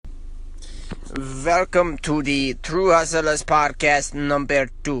Welcome to the True Hustlers podcast number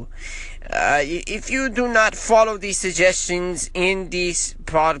 2. If you do not follow the suggestions in this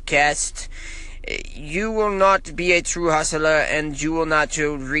podcast, you will not be a true hustler and you will not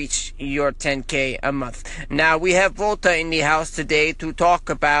reach your 10K a month. Now, we have Volta in the house today to talk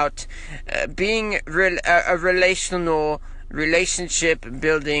about being a relationship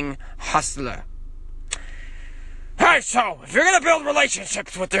building hustler. Hey, so, if you're gonna build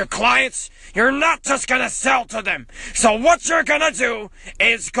relationships with your clients, you're not just gonna sell to them. So what you're gonna do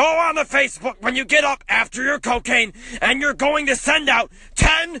is go on to Facebook when you get up after your cocaine, and you're going to send out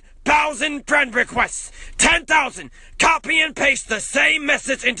 10,000 friend requests. 10,000. Copy and paste the same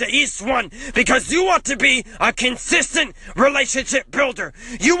message into each one, because you want to be a consistent relationship builder.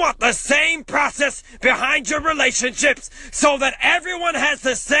 You want the same process behind your relationships so that everyone has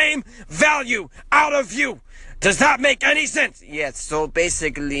the same value out of you. Does that make any sense? Yes, so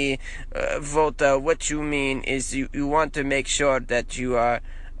basically, Volta, what you mean is you want to make sure that you are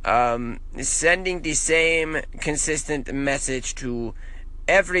sending the same consistent message to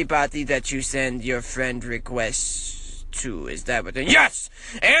everybody that you send your friend requests to. Is that what? Yes!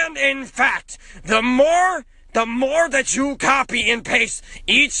 And in fact, the more that you copy and paste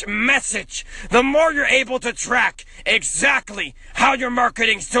each message, the more you're able to track exactly how your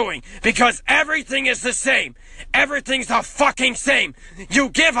marketing's doing. Because everything is the same. Everything's the fucking same. You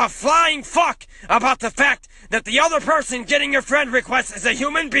give a flying fuck about the fact that the other person getting your friend request is a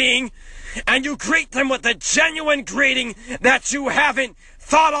human being, and you greet them with a genuine greeting that you haven't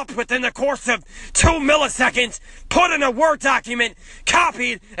thought up within the course of 2 milliseconds, put in a Word document,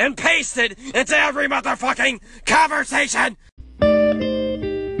 copied and pasted into every motherfucking conversation.